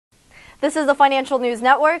This is the Financial News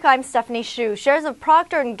Network. I'm Stephanie Hsu. Shares of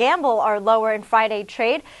Procter Gamble are lower in Friday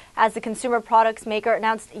trade as the consumer products maker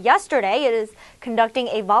announced yesterday it is conducting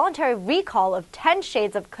a voluntary recall of 10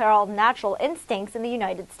 shades of Clairol Natural Instincts in the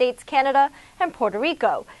United States, Canada, and Puerto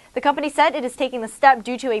Rico. The company said it is taking the step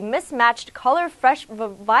due to a mismatched ColorFresh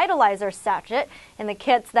Revitalizer sachet in the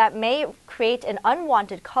kits that may create an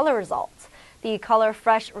unwanted color result. The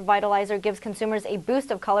ColorFresh Revitalizer gives consumers a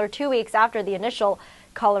boost of color 2 weeks after the initial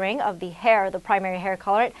coloring of the hair. The primary hair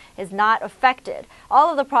colorant is not affected.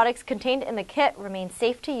 All of the products contained in the kit remain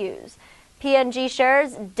safe to use. P&G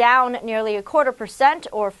shares down nearly 0.25%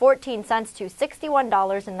 or 14 cents to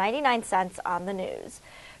 $61.99 on the news.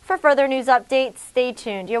 For further news updates, stay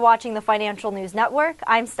tuned. You're watching the Financial News Network.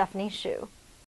 I'm Stephanie Hsu.